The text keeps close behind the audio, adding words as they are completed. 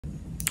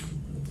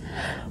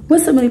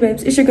What's up, Melly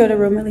babes? It's your girl,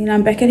 THEREALMELIY, and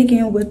I'm back at it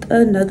again with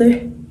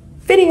another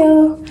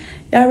video. Y'all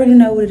already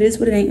know what it is,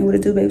 what it ain't, and what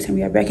it do, babes. And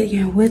we are back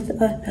again with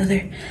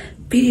another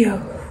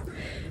video.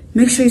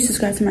 Make sure you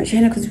subscribe to my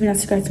channel, because if you're not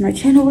subscribed to my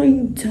channel, what are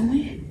you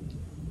doing?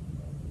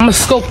 I'm gonna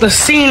scope the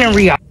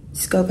scenery out.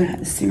 Scoping out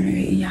the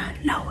scenery, and y'all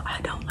know I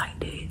don't like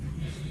that.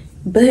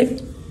 But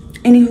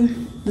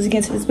anywho, let's get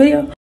into this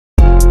video.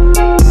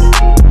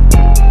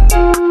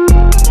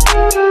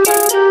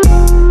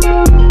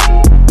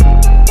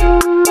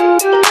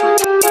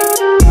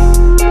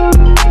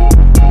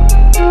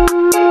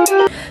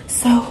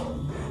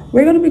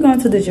 We're gonna be going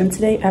to the gym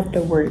today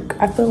after work.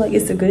 I feel like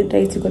it's a good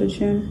day to go to the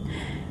gym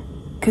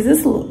because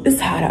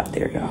it's hot out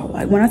there, y'all.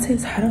 Like when I say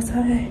it's hot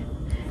outside,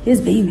 it's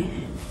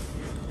beaming.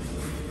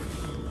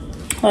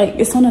 Like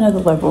it's on another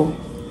level.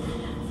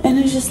 And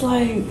it's just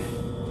like,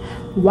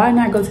 why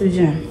not go to the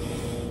gym?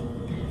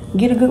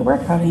 Get a good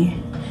workout in.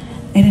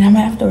 And then I'm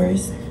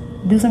afterwards,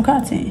 do some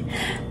content.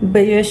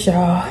 But yes,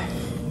 y'all,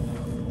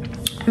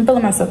 I'm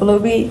feeling myself a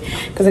little bit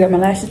because I got my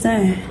lashes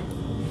done.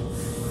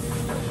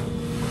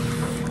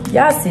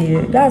 Y'all see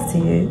it, y'all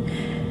see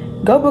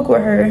it. Go book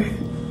with her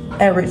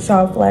at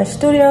Richard Flash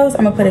Studios.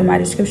 I'm gonna put it in my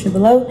description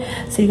below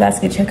so you guys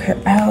can check her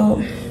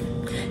out.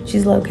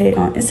 She's located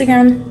on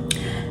Instagram.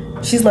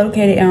 She's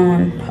located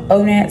on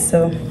ONAT,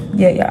 so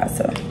yeah, y'all.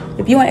 So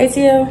if you want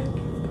ATL,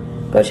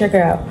 go check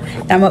her out.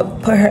 I'm gonna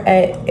put her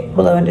at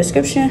below in the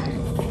description.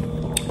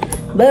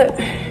 But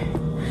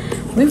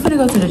we're gonna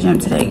go to the gym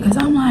today because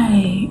I'm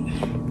like,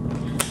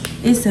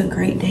 it's a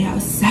great day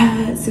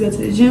outside to go to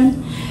the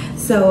gym.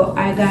 So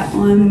I got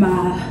on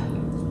my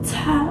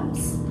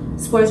tops,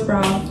 sports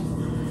bra,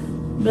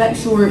 black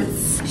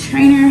shorts,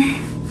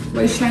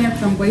 waist trainer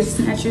from Waist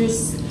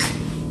Snatchers,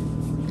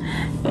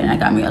 and I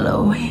got me a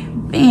little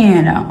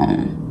band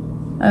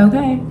on.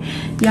 Okay,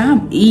 yeah,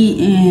 I'm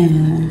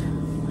eating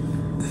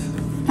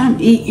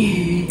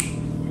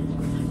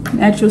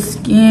natural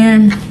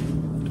skin.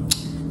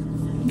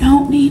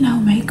 Don't need no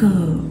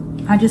makeup.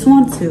 I just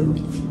want to.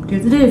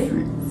 There's a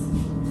difference.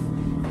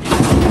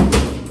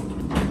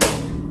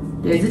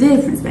 There's a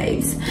difference,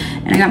 babes.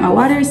 And I got my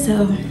water,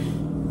 so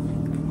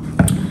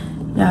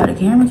y'all, the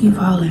camera keep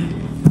falling.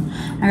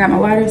 I got my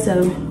water,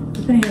 so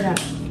we're gonna head out.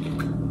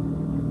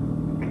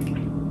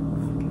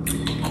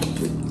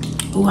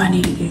 Oh, I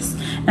needed this.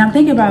 And I'm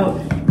thinking about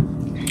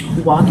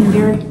walking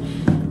there,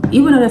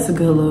 even though that's a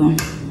good little,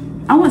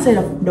 I won't say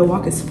the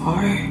walk is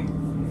far.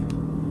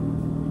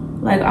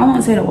 Like, I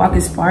won't say the walk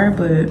is far,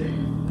 but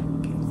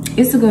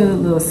it's a good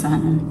little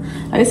something.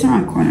 Like, it's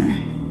around the corner.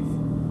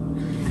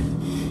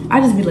 I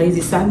just be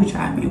lazy, so I be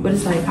driving. But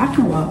it's like, I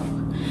can walk.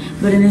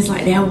 But then it's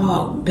like, that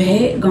walk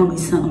back gonna be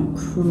something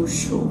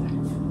crucial.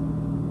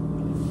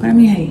 But I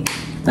mean, hey,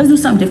 let's do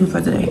something different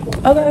for today.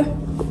 Okay?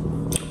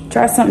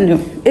 Try something new.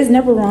 It's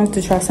never wrong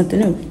to try something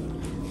new.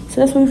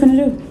 So that's what we're gonna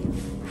do.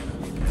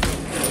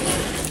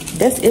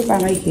 That's if I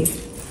make it.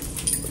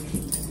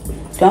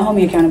 Don't hold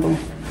me accountable.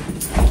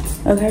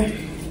 Okay?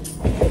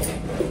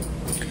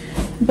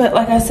 But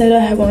like I said, I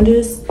have on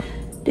this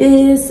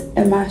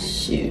and my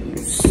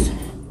shoes.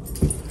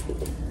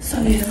 So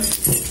yeah,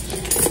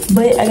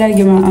 but I gotta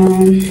get my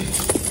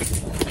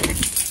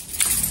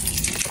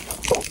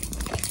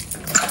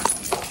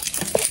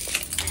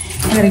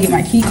I gotta get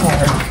my key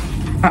card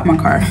out my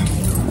car.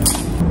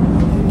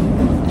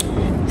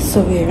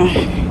 So yeah,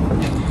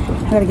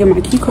 I gotta get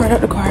my key card out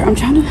the car. I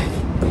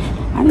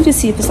need to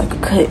see if it's like a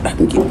cut I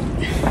can get.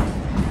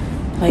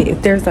 Like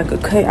if there's like a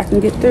cut I can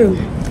get through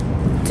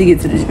to get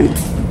to the gym.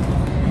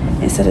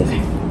 Instead of,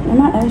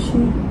 am I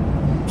ashy?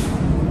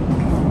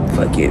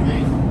 Fuck it.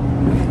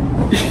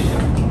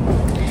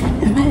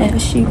 Am I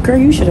ashy? Girl,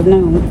 you should have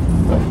known.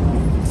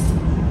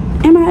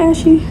 Am I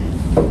ashy?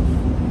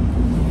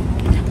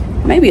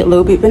 Maybe a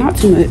little bit, but not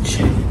too much.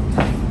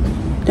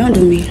 Don't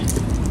do me.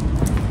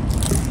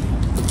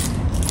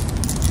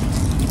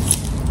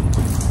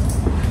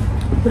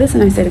 But it's a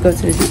nice day to go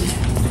to the gym.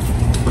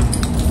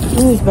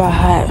 Ooh, it's about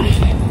hot.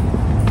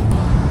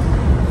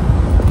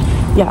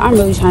 Yeah, I'm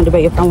really trying to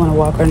debate if I want to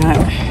walk or not.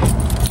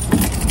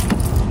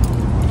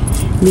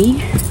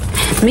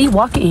 Me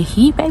walking in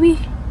heat, baby?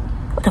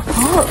 What the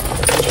fuck?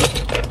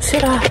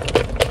 Should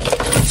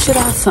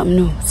I something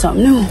new?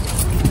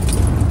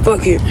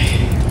 Fuck it.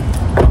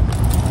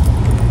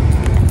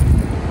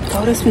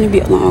 Oh, that's gonna be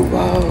a long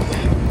walk.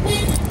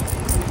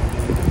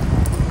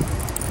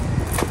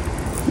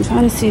 I'm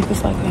trying to see if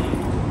it's like a,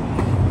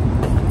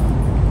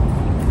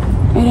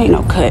 it ain't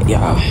no cut,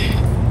 y'all.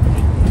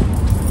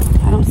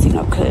 I don't see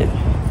no cut.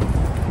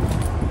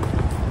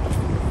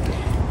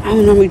 I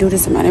don't normally do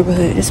this in my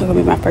neighborhood. This is gonna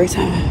be my first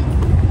time.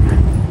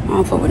 I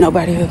don't fuck with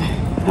nobody here.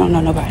 I don't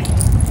know nobody.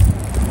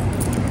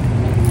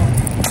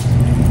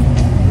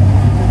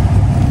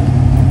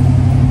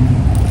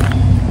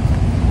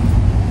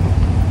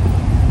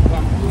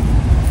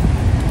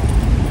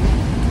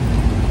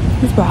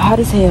 It's about hot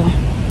as hell.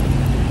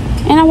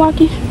 And I'm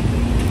walking.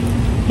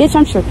 Bitch,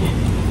 I'm tripping.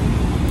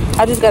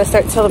 I just gotta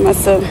start telling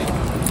myself,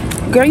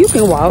 girl, you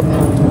can walk.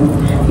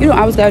 You don't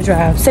always gotta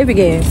drive. Save your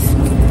gas.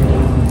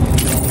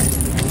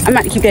 I'm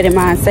about to keep that in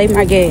mind. Save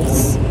my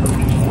gas.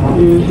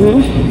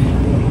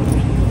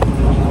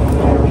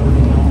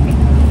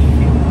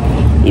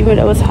 Even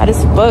though it's hot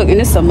as fuck and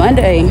it's a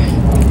Monday.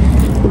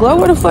 Glow,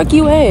 where the fuck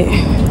you at?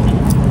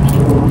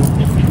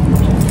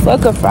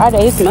 Fuck a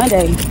Friday, it's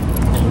Monday.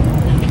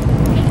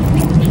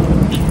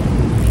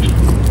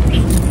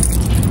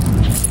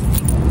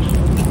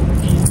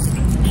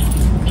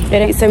 It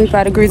ain't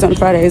 75 degrees on a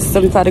Friday, it's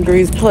 75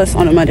 degrees plus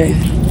on a Monday.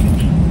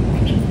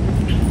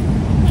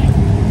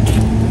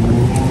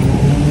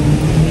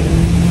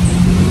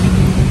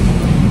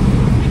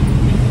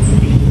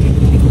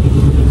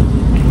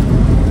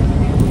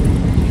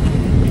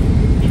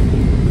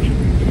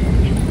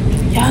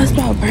 Y'all, it's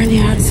about burning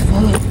out as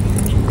fuck.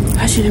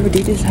 I should never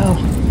did this hoe.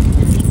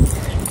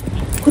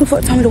 Who the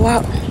fuck told me to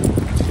walk?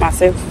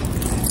 Myself.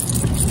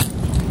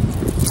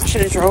 I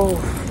should have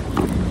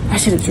drove. I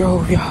should have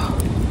drove, y'all.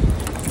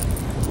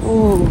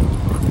 Ooh.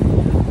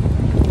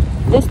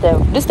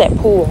 This that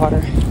pool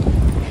water.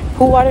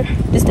 Pool water?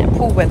 This that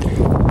pool weather.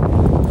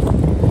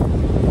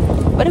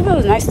 But it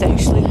feels nice to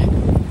actually.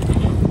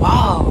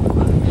 Wow.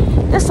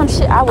 That's some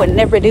shit I would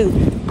never do.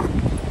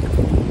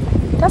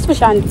 That's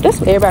what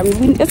everybody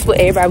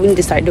need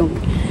to start doing.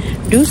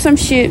 Do some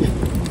shit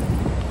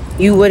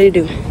you wouldn't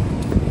do.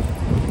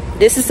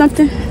 This is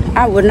something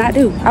I would not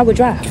do. I would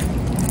drive.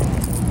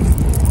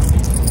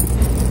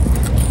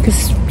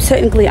 Because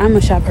technically I'm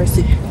a shy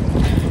person.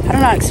 I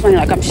don't know how to explain it.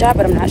 Like, I'm shy,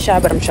 but I'm not shy,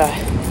 but I'm shy.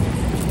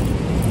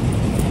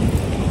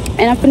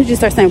 And I'm finna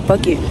just start saying,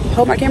 fuck it.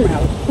 Hold my camera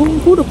out.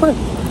 Who the fuck?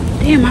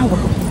 Damn, my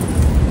world.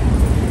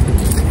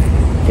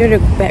 You're the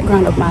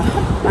background of my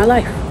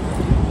life.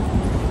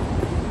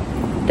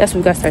 That's what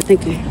we gotta start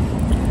thinking.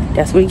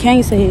 That's what you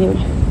can't say.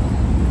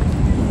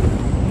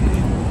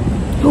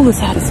 Who was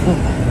hot as fuck?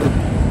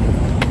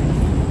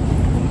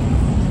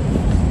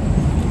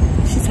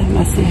 She's talking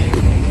about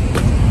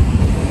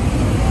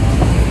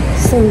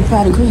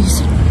 75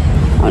 degrees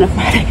on a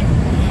Friday.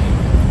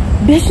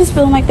 Bitch is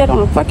feeling like that on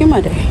a fucking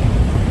Monday.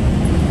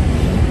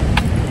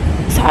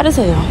 It's hot as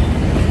hell.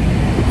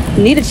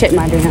 Need to check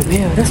my damn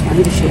mail. That's what I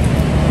need to check.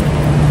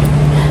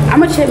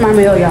 I'ma check my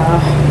mail,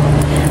 y'all.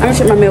 I'ma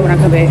check my mail when I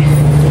come back.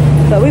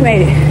 But we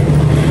made it.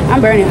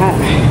 I'm burning hot.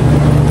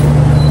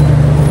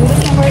 Will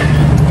this one work?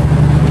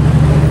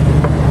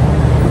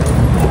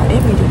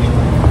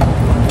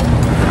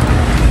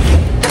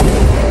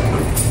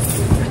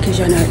 Cause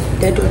y'all know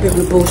that door be on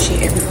the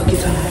bullshit every fucking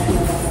time.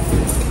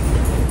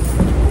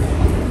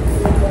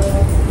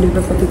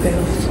 Never fucking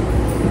fails.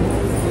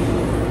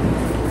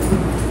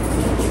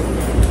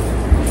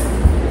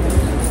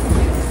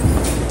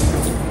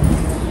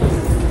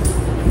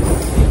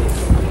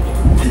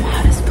 I'm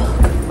hot as fuck.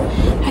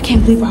 I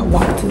can't believe I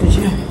walked to the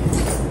gym.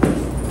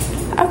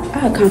 I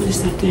accomplished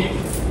something.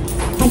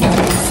 I'm proud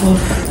of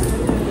myself.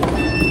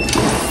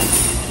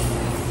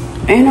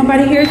 Ain't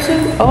nobody here too?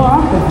 Oh,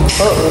 I'm gonna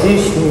fuck with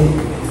this shit.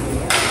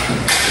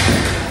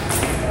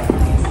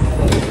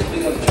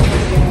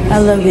 I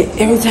love it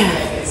every time.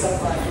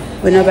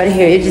 With nobody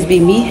here, it just be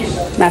me,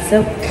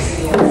 myself, my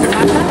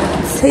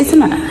thoughts, taste of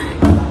mine.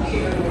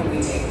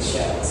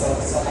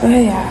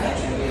 Okay,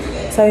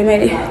 y'all. So we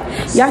made it.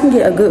 Y'all can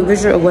get a good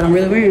visual of what I'm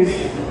really wearing.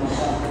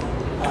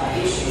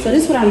 So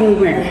this is what I'm really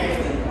wearing.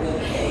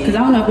 Cause I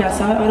don't know if y'all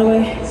saw it all the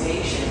way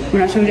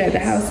when I showed you at the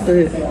house,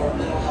 but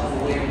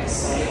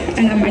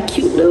I got my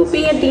cute little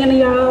bandana,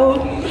 y'all.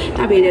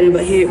 Not bandana,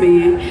 but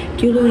headband.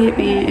 Cute little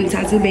headband and the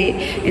top of the bed.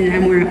 And then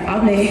I'm wearing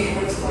all day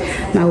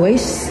my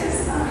waist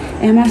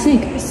and my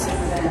sneakers.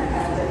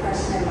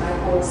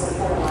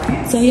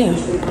 So yeah.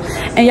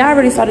 And y'all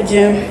already saw the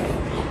gym.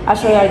 I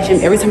show y'all the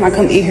gym every time I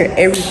come in here,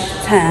 every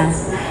time.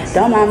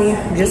 Don't mind me,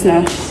 just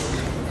know.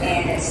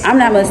 I'm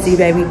not musty,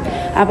 baby.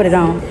 I put it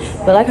on.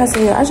 But like I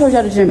said, I showed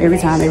y'all the gym every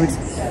time I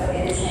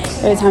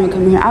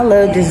come in here. I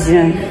love this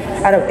gym.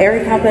 Out of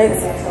every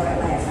complex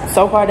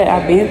so far that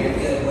I've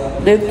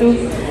lived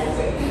through,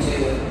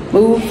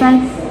 moved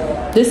from,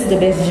 this is the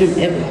best gym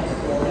ever.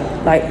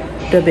 Like,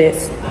 the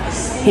best.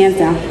 Hands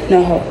down,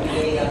 no hope.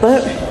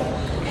 But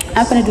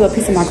I'm gonna do a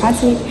piece of my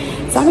content.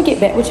 So I'm gonna get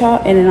back with y'all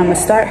and then I'm gonna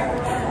start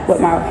with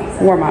my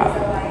warm-up.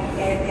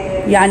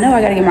 Yeah, I know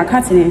I gotta get my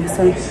content in,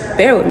 so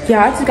bear with me.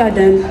 Yeah, I just got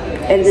done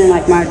editing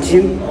like my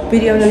gym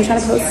video that I'm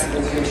trying to post.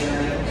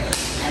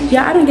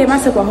 Yeah, I done gave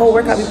myself a whole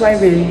workout before I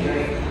even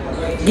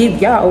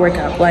give y'all a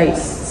workout. Like,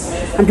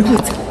 I'm doing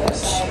too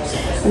much.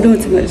 I'm doing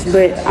too much,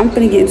 but I'm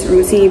gonna get into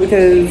routine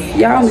because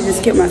y'all, I'm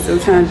just keep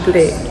myself trying to do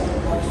that.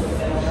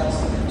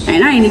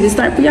 And I ain't even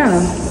start for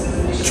y'all.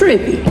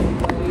 Trippy.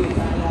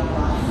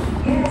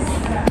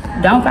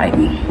 Don't fight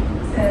me.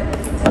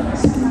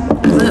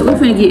 But we're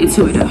finna get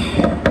into it though.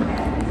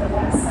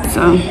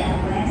 So,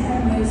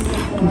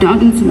 don't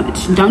do too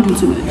much. Don't do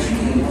too much.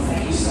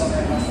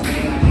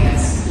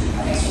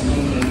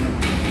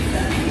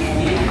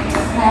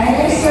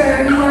 Hey,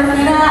 sir, you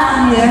working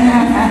out?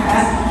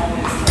 Yeah.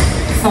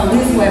 So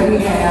this way we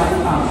have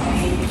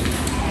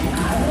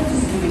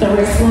the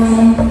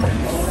restroom.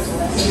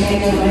 We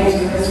have the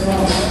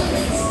restroom.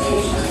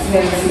 We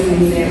have a few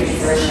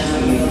refreshing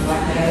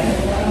like that.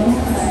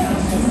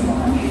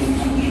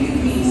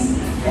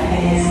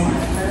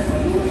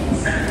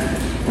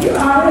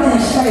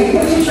 shape.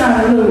 What you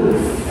trying to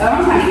lose? Oh,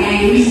 I'm trying to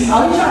gain.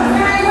 Oh, you trying to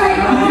gain weight?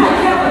 Oh, you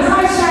have a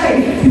tight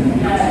shape.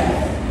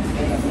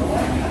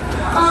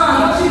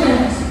 What you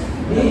doing?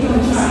 They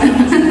gonna try to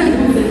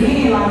lose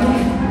again like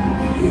that.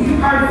 You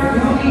perfect. You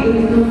don't need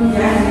to lose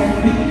that.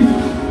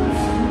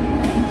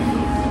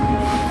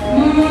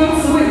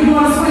 Switch. You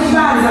want to switch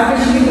bodies? I bet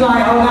you be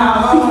like, oh, no,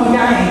 I want to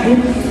gain.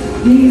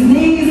 These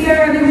knees,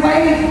 girl, this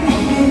weight,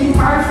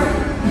 perfect.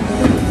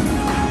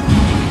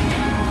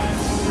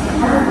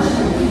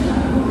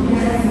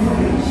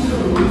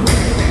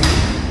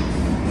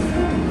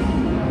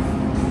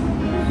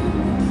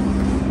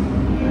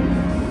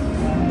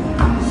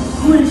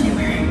 What is it,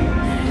 bird?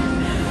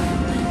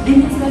 And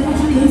it's like, I'm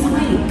trying to lose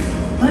weight.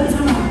 What's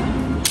wrong?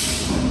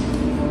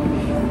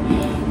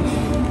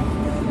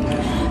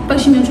 Fuck,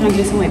 she been trying to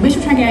get some weight. Bitch,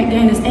 you trying to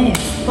gain this ass.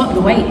 Fuck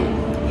the weight.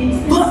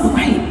 Fuck the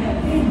weight.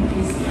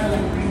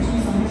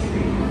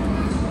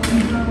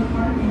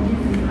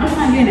 I'm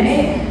trying to get an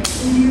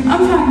ass. I'm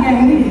trying to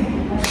gain it.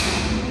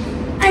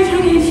 I ain't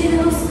trying to get shit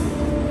else.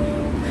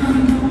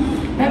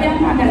 Baby, I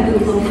know I gotta do a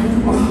little bit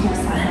more.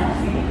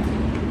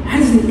 I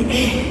just need the ass.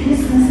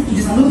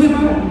 Just a little bit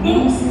more.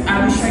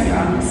 I'll be straight, y'all. I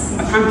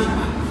promise y'all.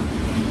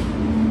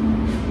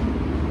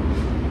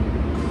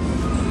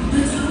 The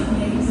top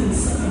names in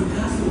Southern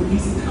gospel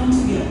music come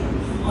together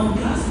on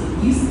Gospel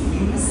Music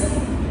USA.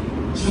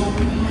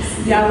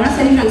 Y'all, when I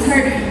say these youngs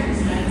hurt.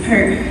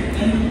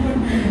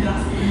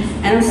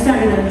 And I'm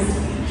starting to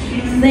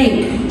think,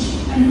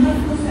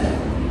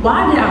 why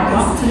did I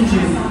walk to the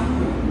gym?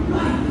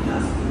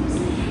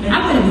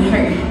 I'm gonna be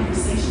hurt.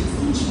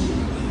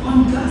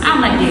 I'm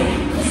like that.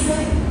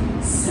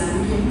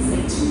 Saturdays at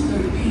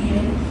 2:30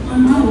 p.m. I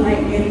don't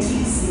like that.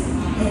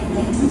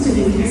 I'm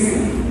gonna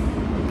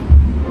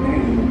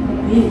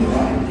be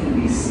hurt. Can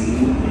we see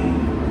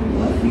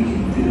what we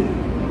can do?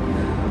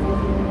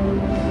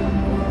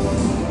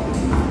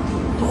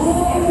 Oh,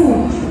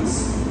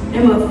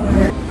 that motherfucker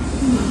hurt.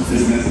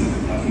 This message is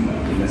talking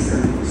about the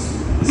necessaries.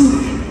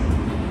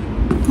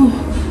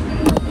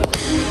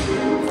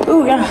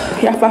 Ooh,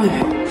 y'all fine.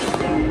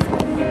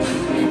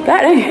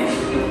 God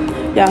damn.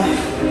 Y'all,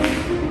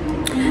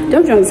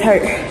 them joints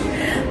hurt.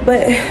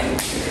 But,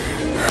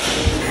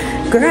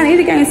 girl, I need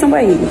to gain some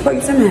weight. Fuck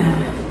it somehow.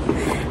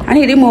 I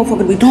need this motherfucker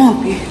to be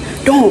dumpy.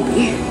 Girl,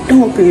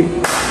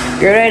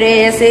 that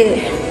ass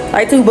it.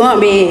 Like 2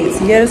 bump beds.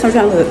 Yeah, that's what I'm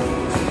trying to look.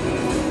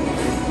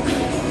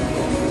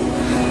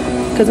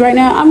 Cause right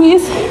now, I mean,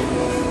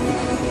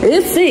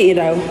 it's sitting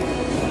though.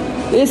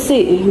 It's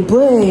sitting,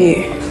 but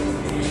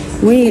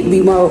we need to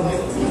be more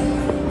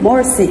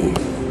sitting.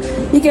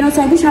 You get what I'm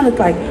saying? We trying to look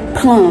like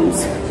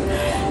plums,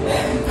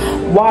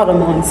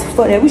 watermelons.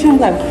 Fuck that. We're trying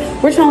to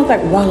look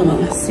like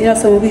watermelons. You know,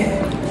 so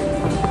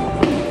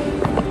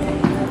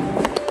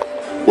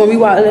when we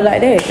walk a little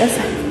like that,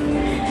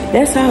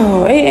 that's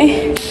all.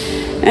 Ain't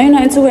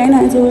nothing to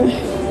it.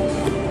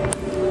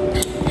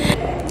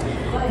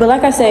 But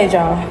like I said,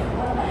 y'all,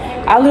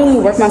 I literally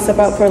work myself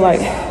out for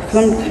like, cause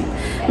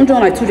I'm doing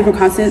like 2 different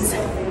contents.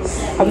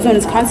 I was doing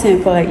this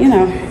content for like, you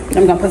know,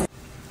 I'm gonna post.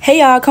 Hey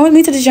y'all, come with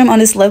me to the gym on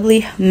this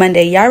lovely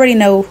Monday. Y'all already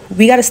know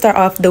we gotta start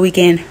off the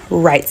weekend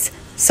right.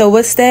 So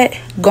what's that?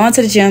 Going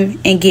to the gym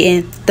and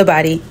getting the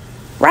body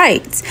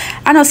right.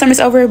 I know summer's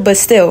over, but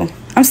still,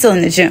 I'm still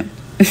in the gym.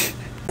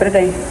 But the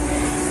thing,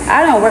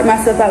 I don't work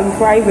myself out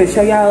before I even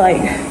show y'all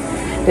like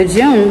the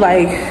gym.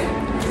 Like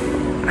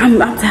I'm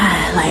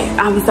tired, like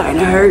I'm starting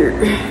to hurt.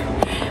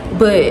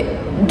 But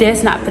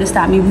that's not gonna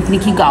stop me. We can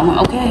keep going,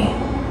 okay?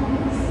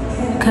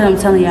 Cause I'm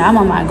telling you, I'm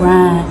on my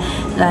grind.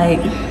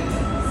 Like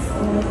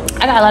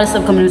I got a lot of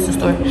stuff coming into the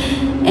store,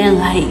 and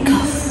like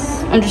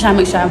I'm just trying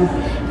to make sure I'm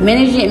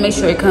managing it and make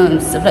sure it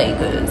comes to play.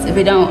 Cause if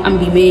it don't, I'm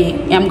gonna be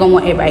mad. And I'm gonna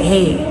want everybody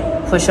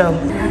head for sure.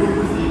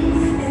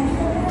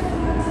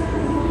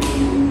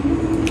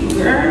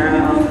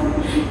 Girl,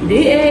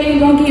 this ain't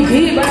gonna get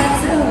big by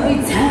itself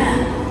every time.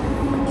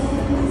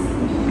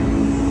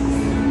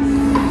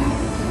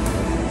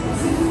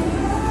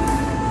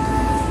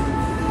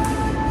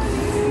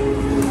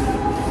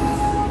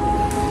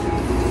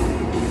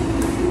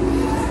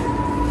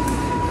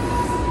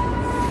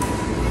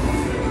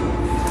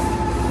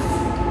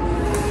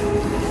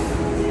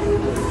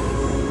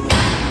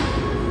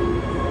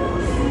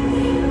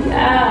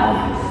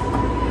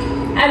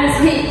 I just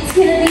hit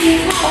 10 of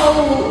these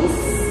hoes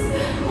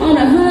on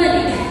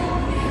 100.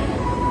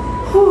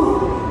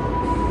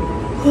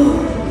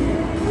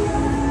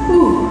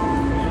 Whew.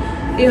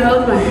 You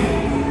hold me.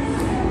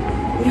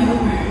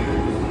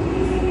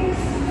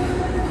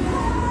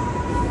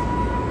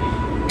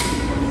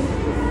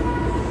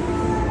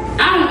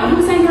 I don't know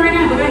who's saying right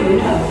now, but baby,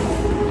 no.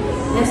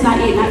 That's not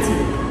it, not 10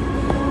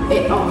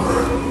 at all.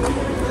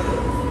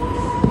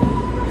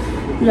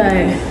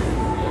 Like,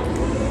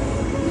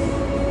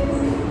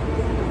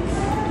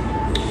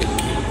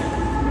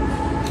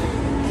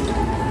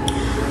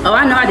 oh,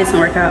 I know I did some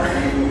workout. I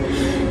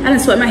done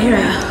sweat my hair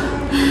out.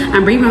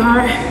 I'm breathing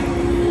hard.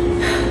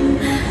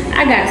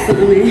 I got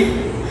something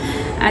in.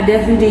 I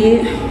definitely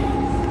did.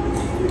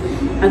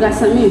 I got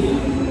something in.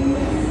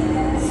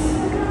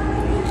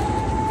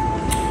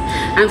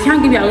 I'm trying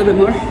to give y'all a little bit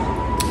more,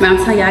 but I'm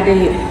telling y'all I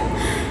did.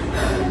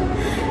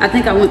 I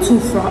think I went too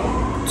throttle.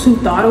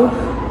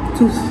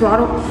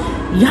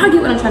 Y'all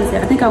get what I'm trying to say?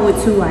 I think I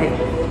went too like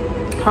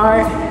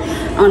hard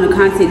on the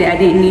content that I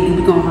didn't need to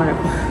be going hard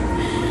for.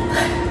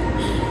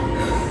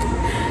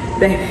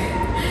 Baby,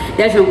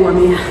 that junk wore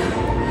me out.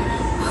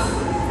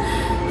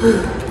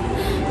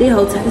 They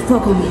whole tight as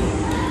fuck on me.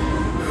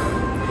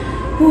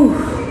 Whew.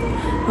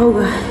 Oh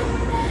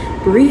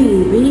God.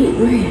 Breathe.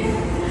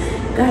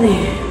 God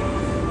damn.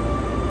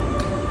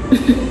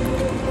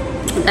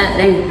 God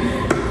damn.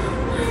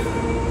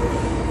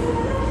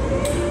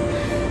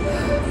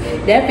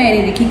 That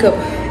fan need to kick up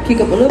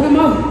a little bit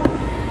more.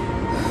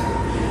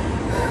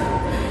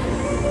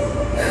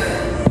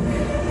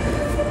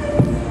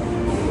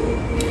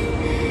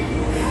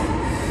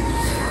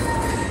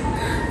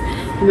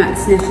 I'm about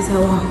to snatch this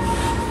hoe off.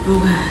 Oh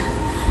God.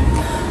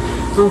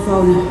 I'm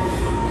falling.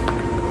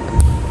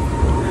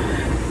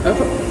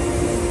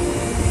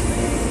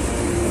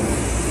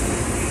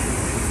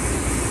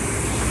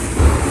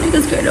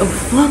 Niggas scared the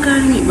fuck out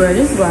of me, bro.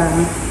 This is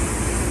wild.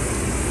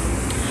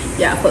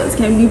 Y'all folks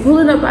can't be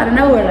pulling up out of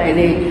nowhere like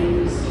that.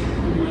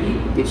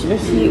 Get your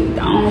shit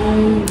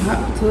down,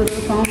 hop to the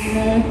phone.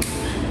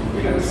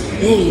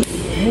 Hey.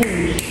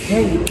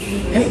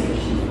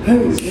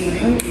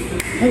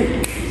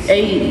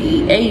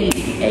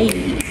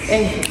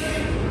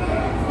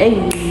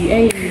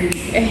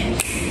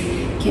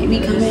 Can't be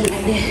coming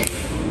like that.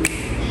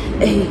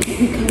 Hey, can't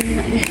be coming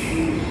like that.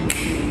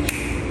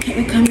 Can't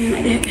be coming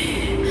like that.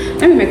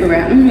 Let me make a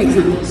rap. Let me make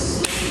something.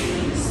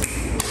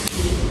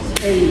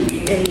 Hey,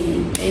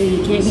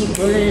 can't be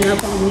pulling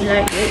up on me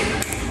like that.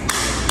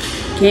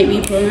 Can't be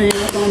pulling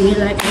up on me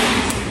like that.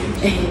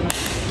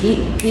 Hey,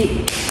 get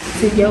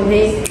to your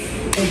head.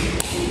 Hey,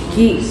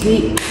 get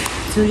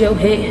to your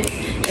head.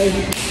 Hey,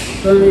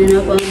 pulling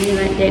up on me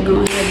like that,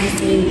 gon' have you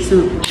say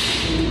something.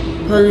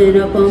 Pulling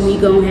up on me,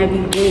 gon' have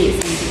you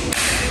dead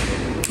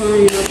something.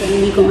 Pulling up on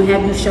me, gon'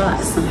 have you shot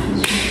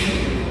something.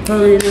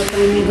 Pulling up on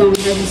me, gon'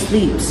 have you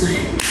sleep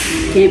something.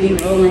 Can't be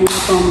rolling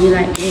up on me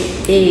like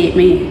that, dead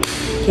man.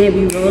 Can't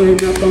be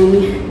rolling up on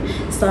me,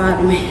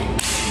 starving man.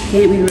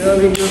 Can't be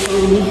rolling up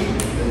on me,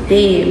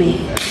 dead man.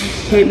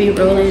 Can't be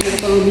rolling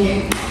up on me,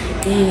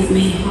 dead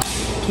man.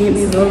 Can't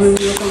be rolling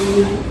up on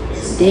me,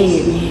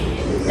 dead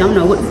man. Don't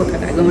know what the fuck I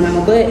got going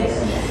on, but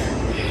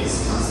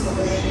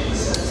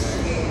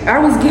I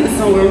was getting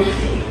somewhere.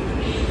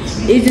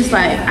 It's just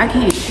like I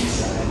can't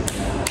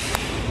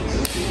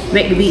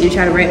make the beat and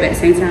try to rap at the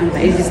same time.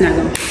 Like it's just not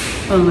gonna.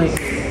 Oh wait.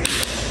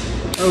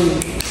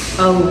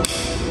 Oh.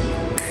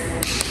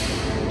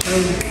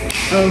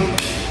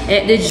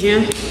 At the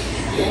gym,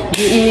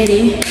 getting it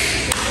in.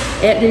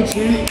 At the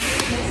gym,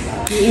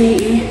 getting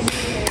it in.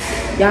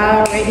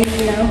 Y'all already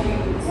know.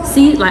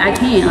 See, like I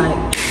can't, like,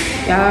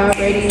 y'all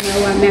already know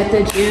I'm at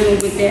the gym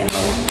with that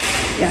hoe.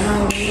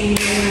 Y'all already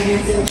know I'm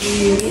at the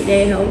gym with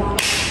that hoe.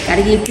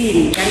 Gotta get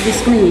fitted, gotta get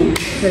slim,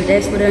 cause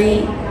that's what I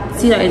ain't.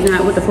 See, like it's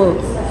not what the fuck.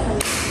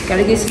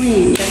 Gotta get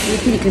slim, gotta get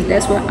fitted, cause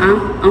that's what I'm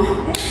on.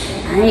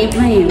 I ain't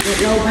playing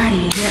with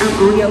nobody, yeah, I'm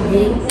on your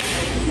head.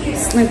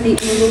 Slim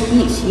thick little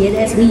bitch, yeah,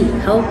 that's me,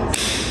 ho.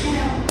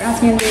 Brown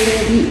skin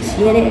little bitch,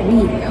 yeah, that's me,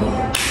 ho.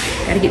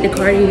 Gotta get the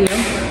cardio,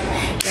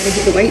 gotta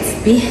get the weights,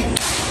 bitch.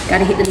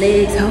 Gotta hit the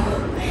legs, ho.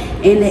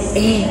 And the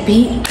egg,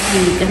 bitch.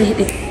 Gotta hit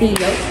the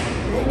video.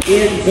 And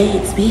the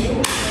legs, bitch.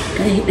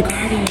 Gotta hit the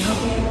cardio,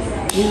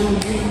 and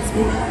the legs,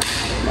 bitch.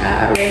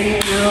 Y'all already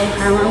know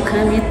how I'm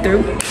coming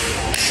through.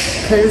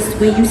 Cause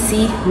when you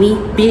see me,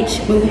 bitch,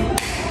 move.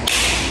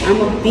 I'm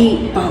a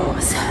big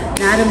boss,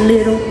 not a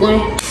little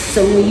one.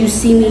 So when you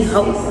see me,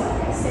 ho,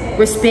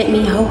 respect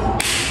me, ho.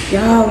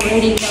 Y'all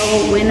already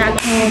know when I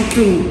come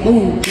through,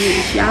 move,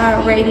 bitch.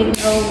 Y'all already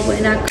know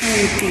when I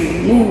come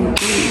through, move,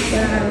 bitch.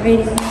 Y'all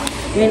already know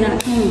when I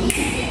come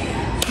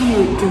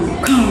through,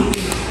 come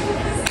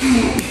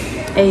through.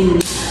 Hey,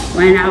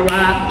 when I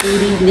walk through,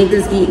 these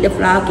niggas get the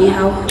flocking,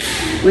 ho.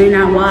 When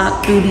I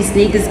walk through, these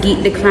niggas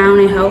get the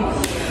clowning, ho.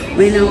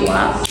 When I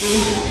walk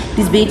through,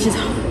 these bitches,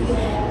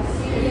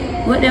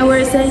 what that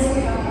word say?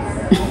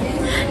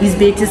 These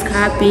bitches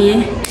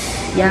copying,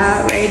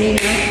 y'all already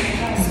know.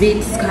 These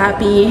bitches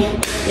copying,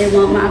 they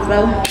want my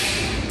flow.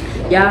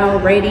 Y'all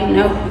already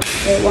know,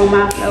 they want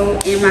my flow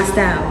and my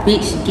style.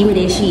 Bitch, give me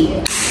that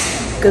shit.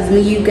 Cause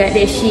when you got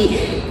that shit,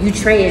 you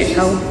trade,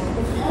 ho.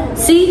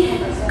 See?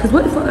 Cause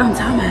what the fuck I'm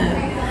talking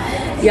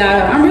about?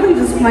 Y'all, I'm really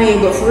just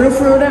playing, but for real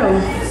though.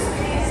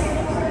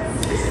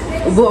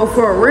 But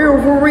for real.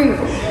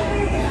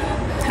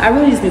 I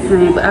really just be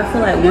playing, but I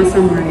feel like once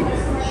I'm right,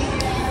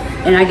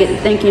 and I get to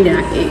thinking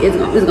that it's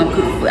gonna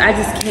come, but I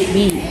just can't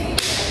be.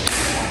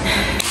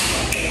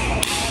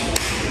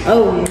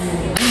 Oh,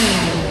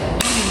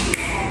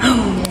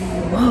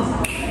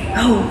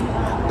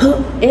 pull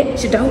up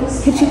at your door,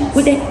 hit you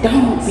with that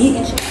dome,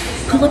 bitch.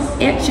 Pull up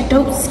at your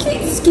door,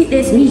 skit,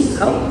 that's me,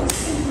 ho.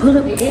 Pull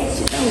up at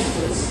your door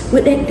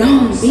with that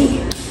dome, bitch.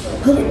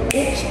 Pull up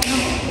at your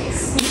door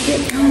with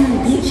that dome,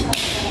 bitch.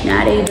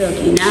 Now they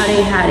looking, now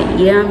they hiding.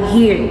 Yeah, I'm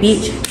here,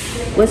 bitch.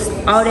 What's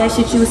all that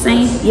shit you was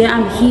saying? Yeah,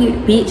 I'm here,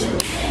 bitch.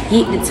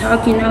 Get to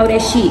talking all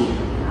that shit.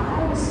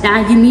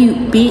 Now you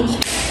mute, bitch.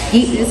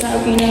 Get to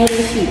talking all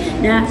that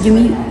shit. Now you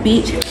mute,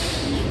 bitch.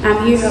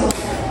 I'm here, ho.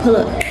 Pull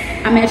up.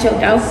 I'm at your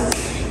door.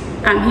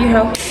 I'm here,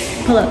 ho.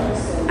 Pull up.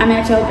 I'm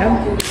at your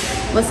door.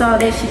 What's all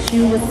that shit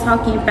you was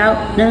talking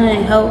about?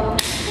 None, ho.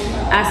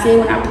 I said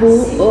when I pull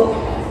up.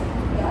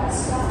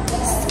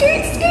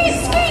 Skirt, skirt,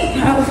 skirt,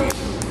 ho.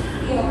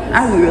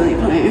 I'm really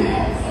playing.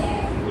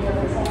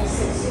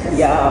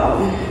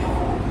 Y'all.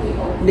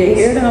 The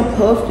hair done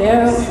puffed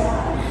out.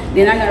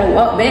 Then I gotta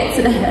walk back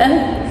to the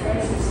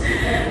house.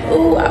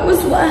 Oh, I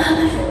was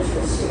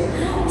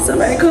wild.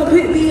 Somebody come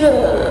pick me up.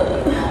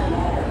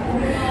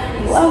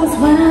 Oh, I was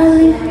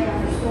wild.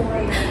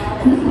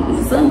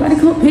 Somebody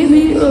come pick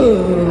me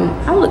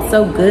up. I look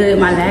so good.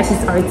 My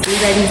lashes are too,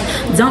 ladies.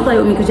 Don't play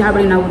with me because y'all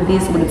already know what it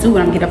is, what to do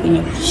when I get up in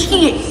here.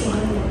 Shit.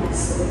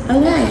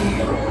 Okay.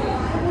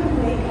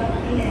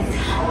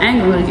 I ain't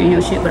gonna really get in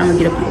your shit, but I'm gonna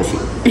get up in your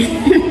shit.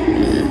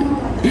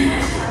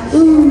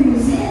 Ooh.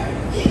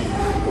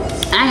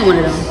 I ain't one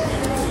of them.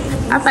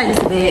 I fight this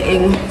bad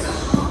egg.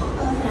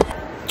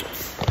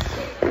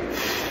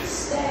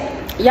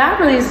 Y'all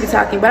really just be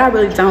talking, but I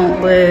really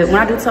don't. But when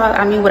I do talk,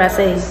 I mean what I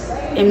say.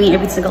 I mean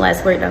every single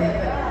last word though.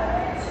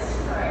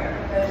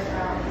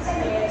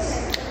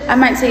 I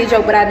might tell you a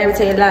joke, but I never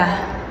tell you a lie.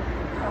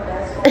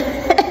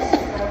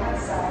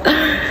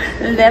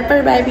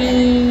 Never,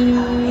 baby.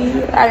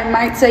 I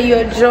might tell you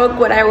a joke,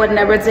 but I would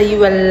never tell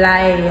you a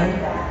lie.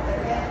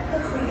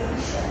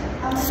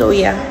 So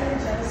yeah.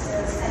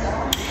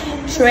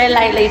 Tread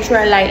lightly,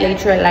 tread lightly,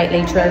 tread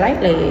lightly, tread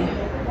lightly.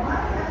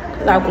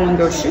 Cause I'm going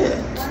to go shit.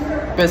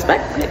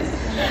 Respectfully.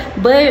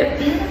 But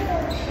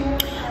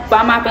for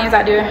all my fans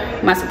out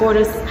there, my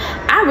supporters,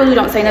 I really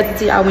don't say nothing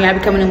to y'all when y'all be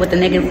coming in with the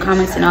negative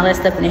comments and all that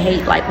stuff and the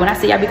hate. Like when I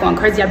say y'all be going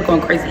crazy, y'all be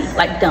going crazy.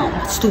 Like dumb,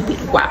 stupid,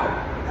 wow,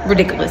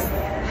 ridiculous,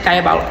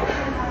 diabolical,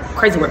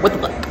 crazy word, what the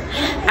fuck.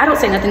 I don't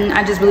say nothing.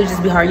 I just really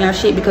just be hard on y'all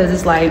shit because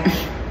it's like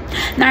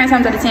 9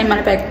 times out of 10,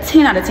 matter of fact,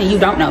 10 out of 10, you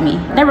don't know me.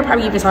 Never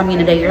probably even saw me in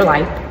a day of your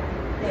life.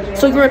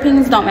 So your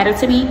opinions don't matter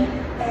to me,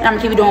 and I'm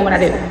gonna keep doing what I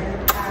do.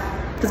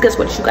 Because guess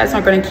what? You guys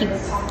aren't gonna keep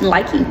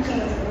liking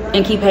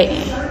and keep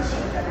hating.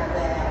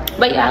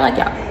 But yeah, I like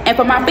y'all. And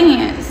for my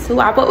fans who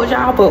I fuck with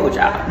y'all, I fuck with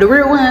y'all. The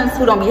real ones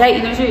who don't be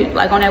hating and shit,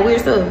 like on that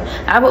weird stuff,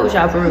 I fuck with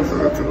y'all for real, for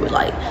real, for real.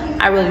 Like,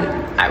 I really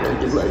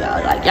do love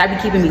y'all. Like, y'all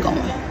be keeping me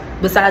going.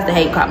 Besides the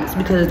hate comments,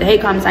 because the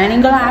hate comments, I ain't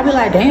even gonna lie, I be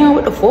like, damn,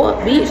 what the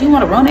fuck, bitch? You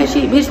wanna run that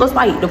shit, bitch? Let's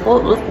fight. The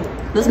fuck,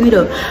 let's meet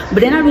up.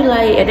 But then I be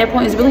like, at that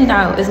point, it's really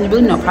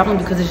no problem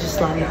because it's just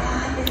like,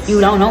 you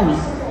don't know me.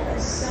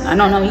 I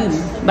don't know you,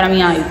 but I mean,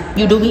 like,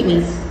 you do meet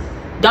me.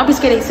 Don't be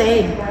scared to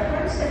say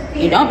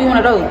hey. You don't be one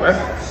of those, bro.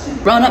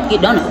 Run up,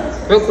 get done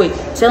up, real quick.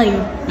 Telling you,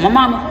 my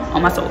mama,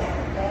 on my soul.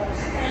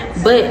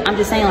 But I'm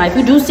just saying, like, if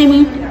you do see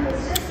me,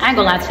 I ain't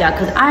gonna lie to y'all,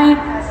 cause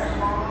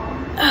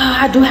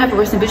I do have a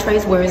resting bitch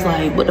face where it's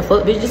like, what the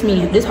fuck, bitch, this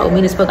mean, this whole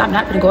mean as fuck. I'm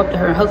not gonna go up to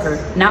her and hug her.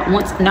 Not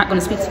once, I'm not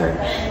gonna speak to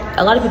her.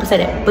 A lot of people say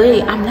that,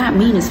 but I'm not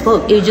mean as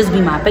fuck. It just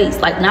be my face.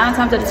 Like 9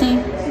 times out of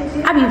 10,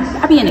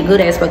 I be in a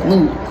good ass fucking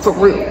mood, for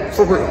real,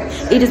 for real.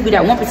 It just be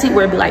that 1%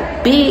 where it be like,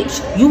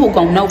 bitch, you will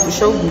gonna know for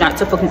sure not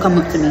to fucking come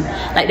up to me.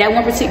 Like that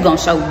 1% gonna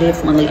show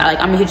definitely. Like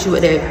I'm gonna hit you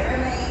with that,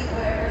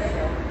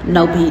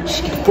 no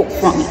bitch, get the fuck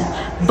from me.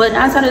 But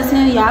 9 times out of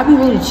 10, y'all be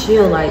really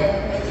chill. Like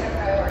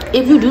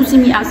if you do see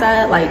me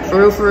outside, like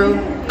for real,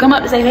 come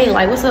up to say, hey,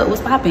 like what's up,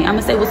 what's popping? I'm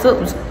gonna say what's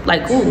up,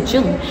 like cool,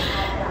 chilling.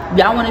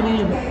 Y'all wanna be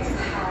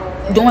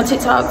doing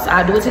TikToks,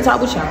 I do a TikTok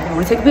with y'all. Y'all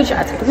wanna take a picture,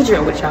 I take a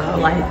picture with y'all.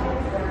 Like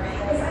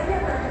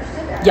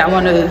y'all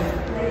wanna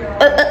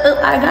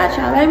I got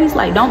y'all, babies.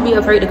 Like don't be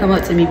afraid to come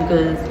up to me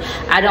because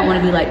I don't want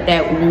to be like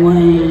that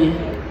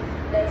one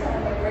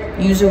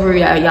usually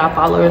y'all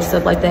follow or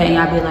stuff like that and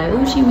y'all be like,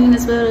 oh, she mean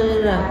this, blah,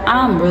 blah, blah.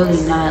 I'm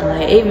really not.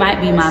 Like it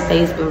might be my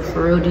face, but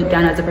for real deep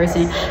down as a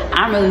person,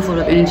 I'm really full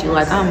of energy.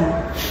 Like I'm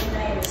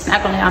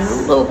not gonna lie, I'm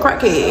a little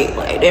crackhead.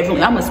 Like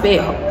definitely I'm a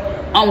spell.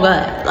 Oh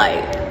God,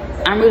 like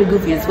I'm really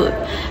goofy as fuck.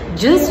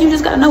 You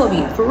just gotta know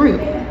me, for real.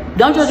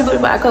 Don't judge a book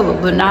by a cover,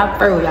 but not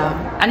for real, y'all.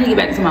 I need to get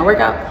back into my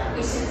workout,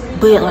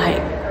 but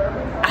like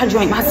I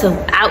drank myself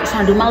out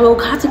trying to do my little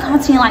content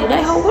like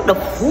that. Oh, what the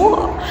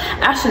fuck?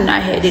 I should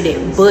not have did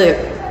it, but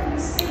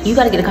you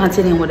gotta get the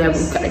content in, whatever,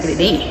 you gotta get it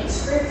in.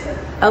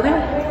 Okay,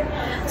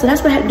 so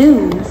that's what I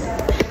do.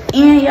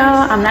 And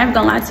y'all, I'm not even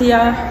gonna lie to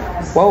y'all.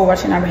 Whoa, I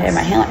should never have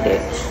my hand like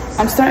that.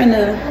 I'm starting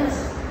to,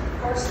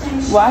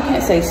 well, I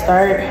can't say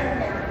start,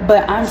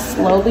 but I'm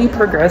slowly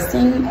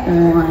progressing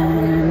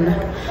on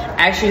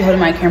actually holding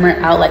my camera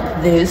out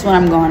like this when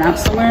I'm going out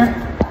somewhere.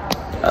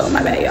 Oh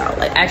my bad, y'all.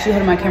 Like actually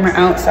holding my camera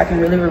out so I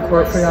can really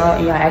record for y'all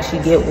and y'all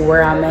actually get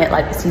where I'm at,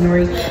 like the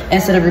scenery,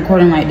 instead of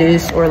recording like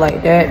this or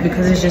like that,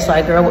 because it's just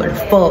like, girl, what the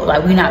fuck?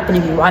 Like we not gonna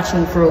be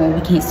watching for and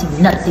we can't see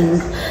nothing.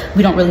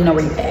 We don't really know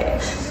where you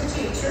at.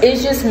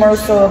 It's just more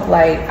so of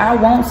like, I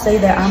won't say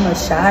that I'm a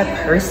shy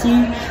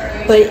person,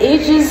 but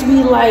it just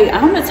be like,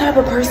 I'm the type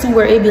of person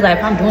where it be like,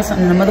 if I'm doing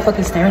something and the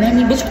motherfucker's staring at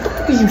me, bitch, what the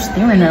fuck is you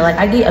staring at? Like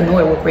I get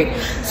annoyed real quick.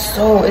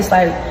 So it's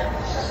like,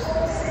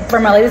 for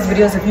my latest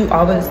videos, if you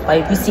always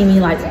like, you see me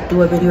like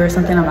do a video or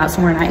something, I'm out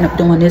somewhere and I end up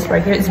doing this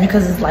right here, it's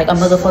because it's like a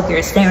motherfucker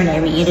is staring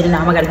at me, and then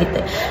now I gotta get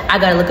that, I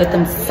gotta look at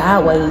them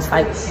sideways,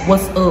 like,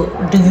 what's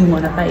up, do you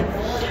wanna fight?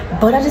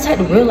 But I just had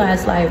to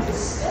realize, like,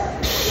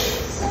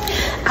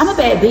 I'm a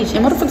bad bitch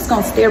and motherfuckers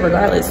gonna stare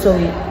regardless, so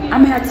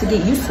I'm gonna have to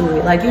get used to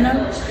it, like, you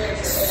know.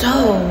 So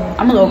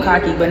I'm a little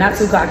cocky, but not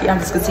too cocky. I'm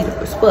just conceited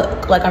as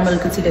fuck. Like, I'm really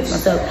conceited to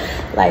myself,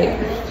 like.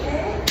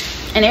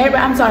 And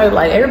everybody, I'm sorry,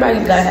 like, everybody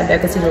gotta have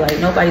that conceited, like,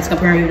 nobody's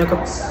comparing you to,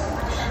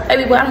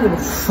 baby, but I don't give a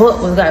fuck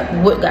what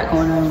got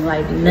going on,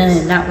 like,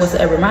 none, not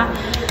whatsoever.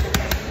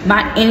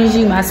 My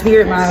energy, my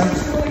spirit, my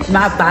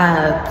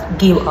vibe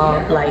give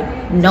off,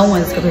 like, no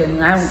one's comparing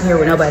me. I don't care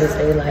what nobody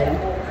say, like,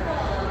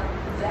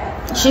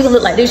 she can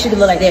look like this, she can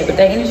look like that, but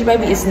that energy,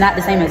 baby, it's not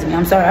the same as me.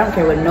 I'm sorry, I don't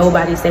care what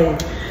nobody say.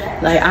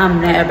 Like, I'm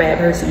not a bad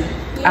person.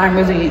 I'm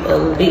really a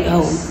lit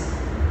hoe.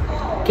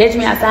 Catch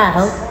me outside,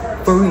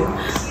 hoe, for real.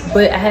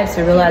 But I had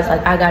to realize,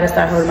 like, I gotta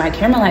start holding my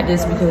camera like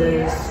this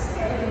because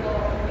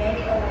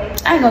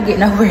I ain't gonna get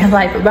nowhere in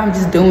life if I'm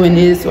just doing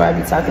this, or I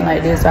be talking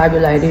like this, or I be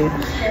like this.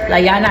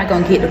 Like, y'all not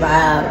gonna get the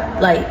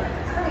vibe. Like,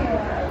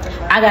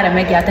 I gotta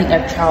make y'all think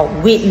that y'all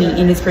with me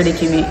in this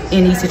predicament,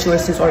 in these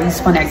situations, or these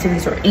fun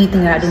activities, or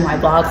anything that I do in my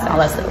vlogs and all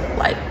that stuff.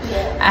 Like,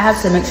 I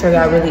have to make sure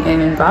y'all really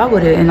involved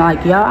with it. And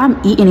like, y'all, I'm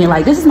eating it.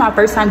 Like, this is my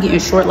first time getting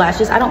short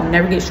lashes. I don't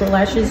never get short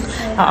lashes.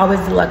 I always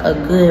do like a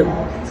good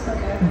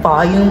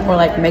volume or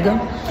like mega,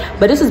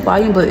 but this is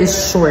volume, but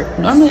it's short.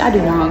 Normally I do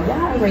long.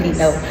 Y'all already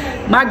know.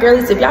 My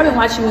girlies, if y'all been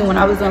watching me when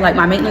I was doing like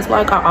my maintenance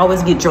vlog, I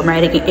always get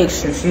dramatic and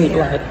extra shit,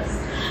 like,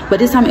 but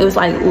this time it was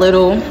like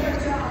little,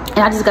 and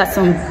I just got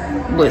some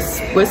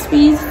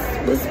wispies,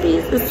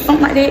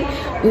 something like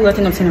that. Ooh, I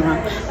think I'm turning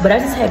around, but I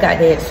just had got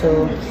that.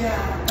 So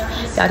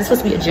y'all, this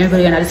supposed to be a gym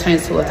video and I just turned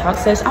into a talk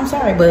session. I'm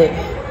sorry, but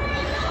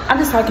I'm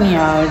just talking to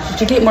y'all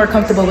to get more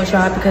comfortable with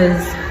y'all,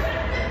 because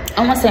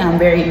I want to say I'm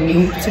very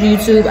new to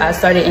YouTube. I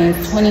started in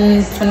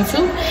 2022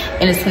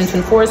 and it's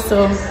 2024,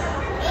 so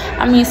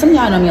I mean, some of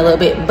y'all know me a little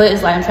bit, but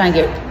it's like I'm trying to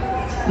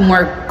get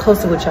more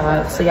closer with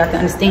y'all so y'all can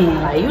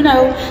understand, like, you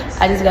know,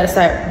 I just gotta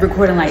start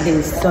recording like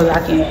this so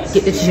y'all can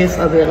get the gist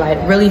of it, like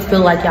really feel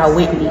like y'all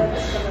with me,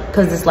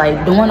 because it's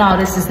like doing all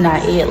this is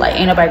not it. Like,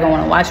 ain't nobody gonna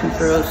want to watch me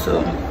for real.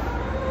 So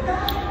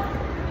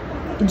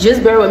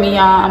just bear with me,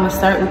 y'all. I'm gonna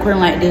start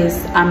recording like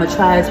this. I'm gonna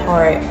try as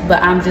hard,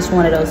 but I'm just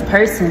one of those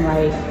person,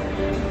 like,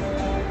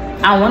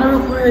 I want to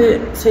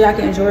record so y'all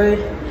can enjoy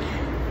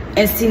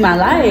and see my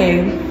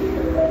life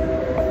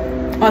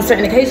on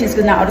certain occasions,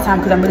 because not all the time,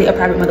 because I'm really a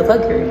private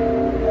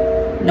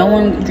motherfucker. No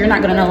one, you're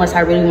not gonna know unless I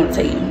really want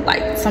to tell you.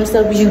 Like, some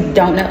stuff you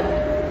don't know.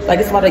 Like,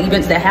 it's a lot of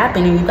events that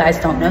happen and you guys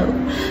don't know.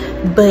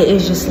 But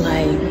it's just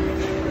like,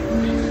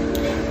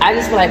 I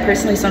just feel like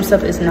personally some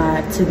stuff is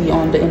not to be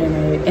on the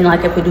internet. And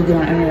like, if we do get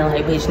on the internet,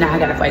 like, bitch, now I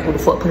gotta fight who the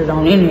fuck put it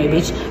on the internet,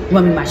 bitch. You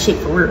want me my shit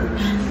for real.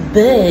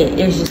 But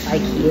it's just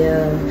like,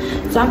 yeah.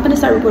 So I'm gonna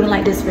start recording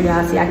like this for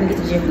y'all so y'all can get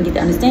the gist and get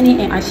the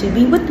understanding, and I should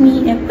be with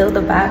me and feel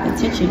the vibe and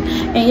tension.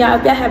 And y'all,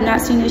 if y'all have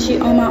not seen this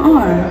shit on my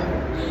arm,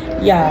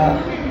 y'all,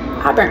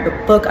 I burnt the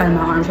fuck out of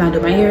my arm trying to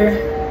do my hair.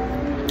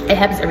 It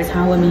happens every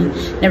time with me,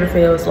 never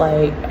fails.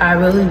 Like, I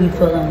really be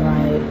feeling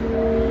like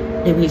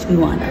the bitch be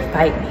wanting to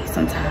fight me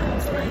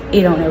sometimes. Like,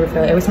 it don't ever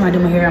fail. Every time I do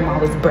my hair, I'm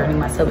always burning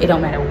myself. It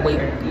don't matter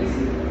where.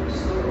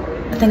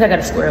 I think I got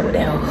a square with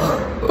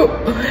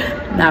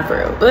that. Not for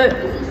real, but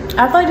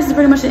I feel like this is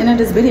pretty much the end of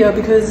this video,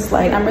 because it's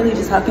like, I'm really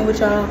just talking with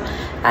y'all.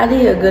 I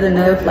did a good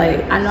enough.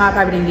 Like, I know I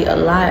probably didn't get a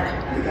lot.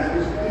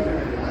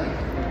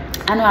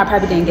 but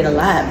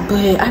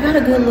I I got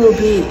a good little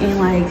bit, and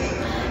like,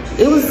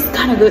 it was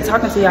kind of good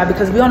talking to y'all,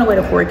 because we're on the way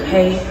to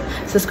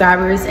 4K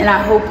subscribers, and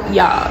I hope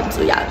y'all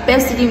do y'all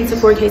best to get me to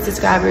 4K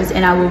subscribers,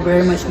 and I will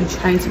very much be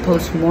trying to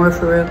post more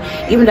for real,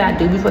 even though I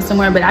do be posting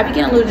more. But I be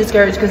getting a little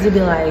discouraged, because it'd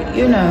be like,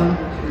 you know,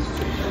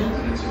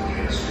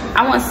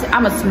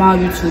 I'm a small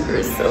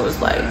YouTuber, so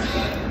it's like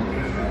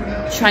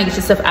trying to get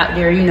yourself out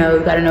there. You know,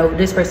 you gotta know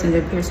this person,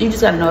 this person. You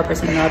just gotta know a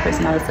person, all that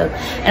stuff.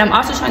 And I'm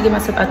also trying to get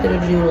myself out there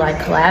to do like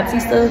collabs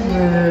and stuff.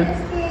 But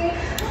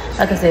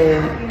like I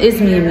said,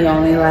 it's me and me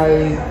only.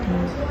 Like,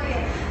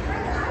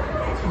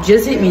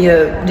 just hit me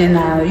up, then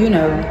I'll, you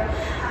know,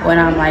 when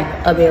I'm like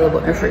available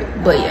and free.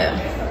 But yeah.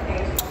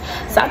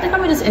 So I think I'm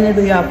gonna just end the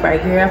video off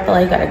right here. I feel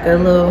like I got a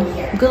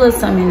good little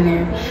something in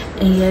there.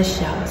 And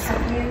yes, y'all. So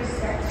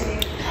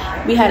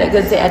we had a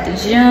good day at the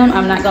gym.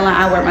 I'm not gonna lie,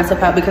 I wore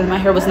myself out because my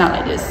hair was not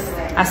like this.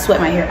 I sweat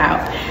my hair out.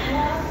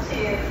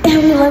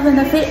 And we loving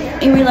the fit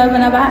and we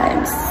loving the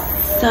vibes.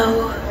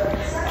 So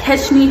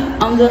catch me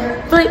on the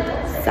flip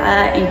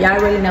side, and y'all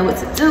already know what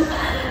to do.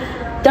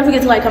 Don't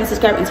forget to like, comment,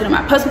 subscribe, and turn on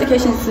my post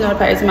notifications to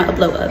notify us when I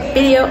upload a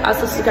video.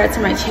 Also subscribe to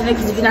my channel,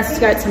 because if you're not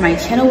subscribed to my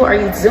channel, what are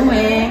you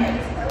doing?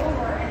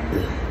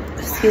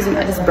 Excuse me,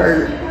 I just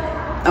burped.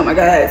 Oh my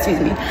god,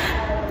 excuse me.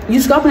 You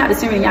scoping out the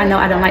screen, y'all know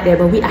I don't like that,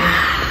 but we